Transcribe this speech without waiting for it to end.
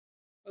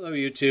Hello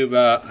YouTube,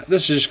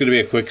 this is just going to be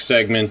a quick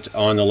segment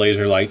on the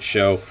laser light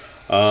show.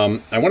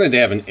 I wanted to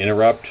have an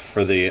interrupt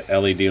for the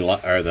LED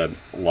or the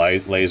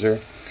light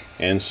laser,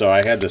 and so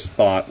I had this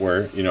thought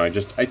where, you know,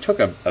 I took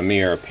a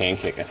mirror, a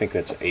pancake, I think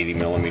that's an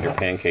 80mm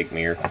pancake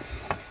mirror,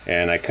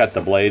 and I cut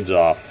the blades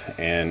off,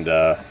 and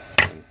then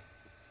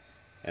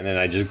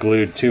I just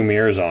glued two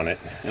mirrors on it.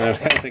 And I was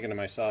kind of thinking to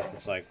myself,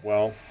 it's like,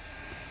 well,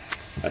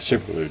 I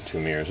super glued two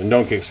mirrors, and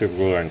don't get super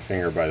glue on your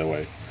finger, by the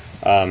way.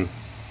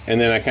 And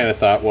then I kind of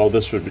thought, well,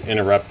 this would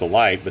interrupt the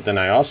light, but then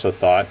I also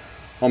thought,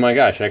 oh my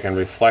gosh, I can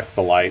reflect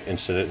the light and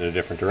set it in a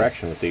different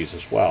direction with these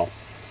as well.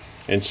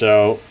 And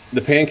so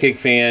the pancake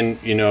fan,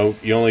 you know,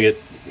 you only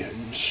get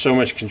so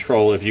much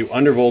control. If you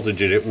undervoltage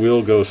it, it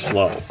will go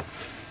slow.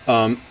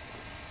 But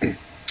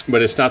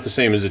it's not the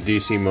same as a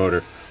DC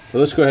motor. So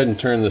let's go ahead and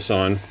turn this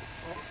on.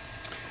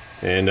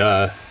 And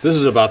this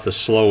is about the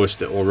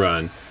slowest it will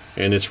run.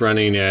 And it's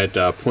running at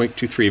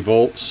 0.23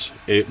 volts.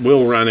 It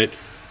will run at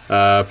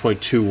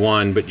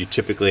 0.21, but you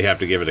typically have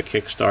to give it a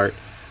kickstart.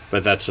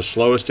 But that's the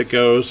slowest it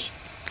goes,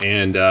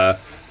 and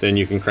then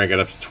you can crank it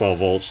up to 12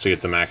 volts to get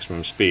the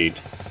maximum speed.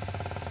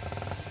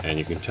 And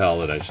you can tell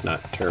that it's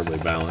not terribly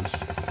balanced.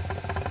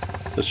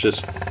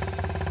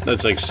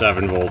 That's like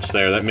 7 volts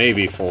there. That may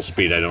be full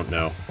speed, I don't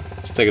know.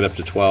 Let's take it up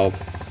to 12.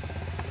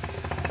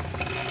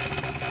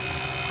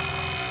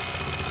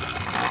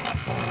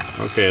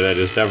 Okay, that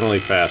is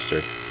definitely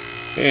faster.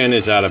 And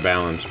it's out of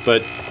balance,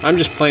 but I'm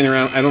just playing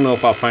around. I don't know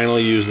if I'll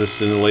finally use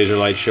this in the laser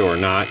light show or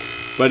not,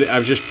 but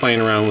I'm just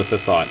playing around with the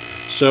thought.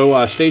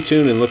 So stay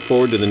tuned and look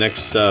forward to the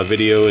next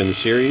video in the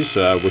series,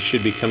 which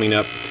should be coming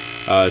up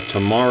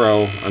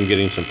tomorrow. I'm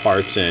getting some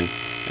parts in,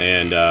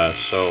 and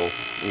so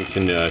we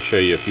can show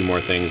you a few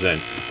more things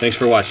then. Thanks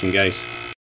for watching, guys.